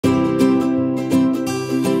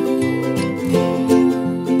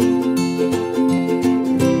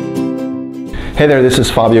Hey there, this is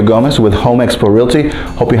Fabio Gomez with Home Expo Realty.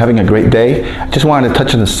 Hope you're having a great day. I just wanted to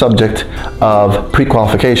touch on the subject of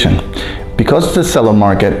pre-qualification. Because it's the seller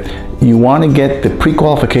market, you want to get the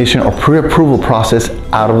pre-qualification or pre-approval process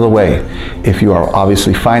out of the way if you are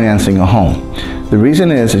obviously financing a home. The reason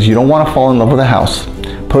is you don't want to fall in love with a house,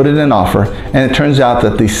 put it in an offer, and it turns out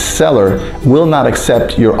that the seller will not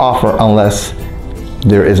accept your offer unless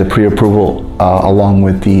there is a pre-approval along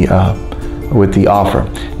with the offer.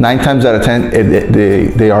 9 times out of 10,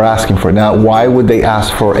 they are asking for it. Now, why would they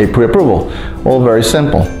ask for a pre-approval? Well, very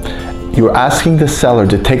simple. You're asking the seller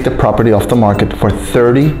to take the property off the market for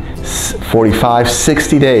 30, 45,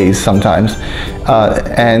 60 days sometimes,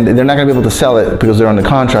 and they're not going to be able to sell it because they're under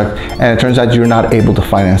contract, and it turns out you're not able to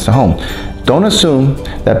finance the home. Don't assume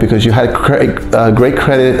that because you had great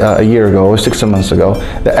credit a year ago or 6 months ago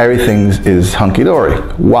that everything is hunky-dory.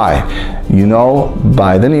 Why? You know,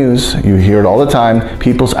 by the news, you hear it all the time,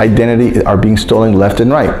 people's identity are being stolen left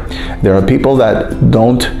and right. There are people that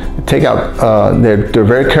don't take out, they're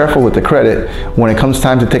very careful with the credit. When it comes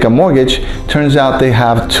time to take a mortgage, turns out they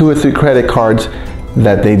have 2 or 3 credit cards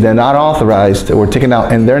that they did not authorize, that were taken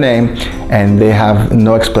out in their name, and they have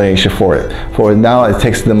no explanation for it. For now, it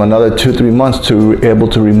takes them another 2-3 months to be able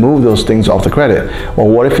to remove those things off the credit. Well,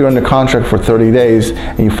 what if you're under contract for 30 days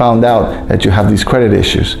and you found out that you have these credit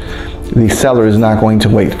issues? The seller is not going to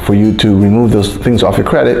wait for you to remove those things off your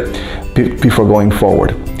credit before going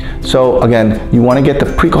forward. So again, you want to get the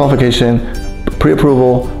pre-qualification,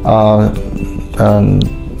 pre-approval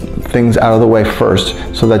things out of the way first,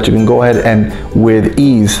 so that you can go ahead and with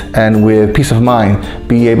ease and with peace of mind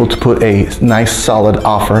be able to put a nice solid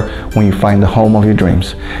offer when you find the home of your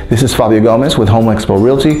dreams. This is Fabio Gomez with Home Expo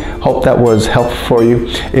Realty. Hope that was helpful for you.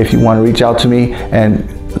 If you want to reach out to me and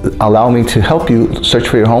allow me to help you search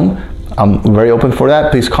for your home, I'm very open for that.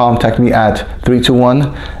 Please contact me at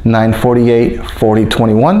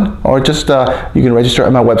 321-948-4021, or just you can register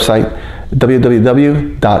at my website,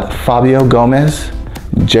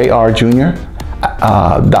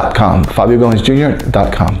 www.fabiogomezjr.com,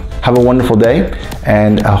 fabiogomezjr.com. Have a wonderful day,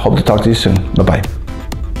 and I hope to talk to you soon. Bye-bye.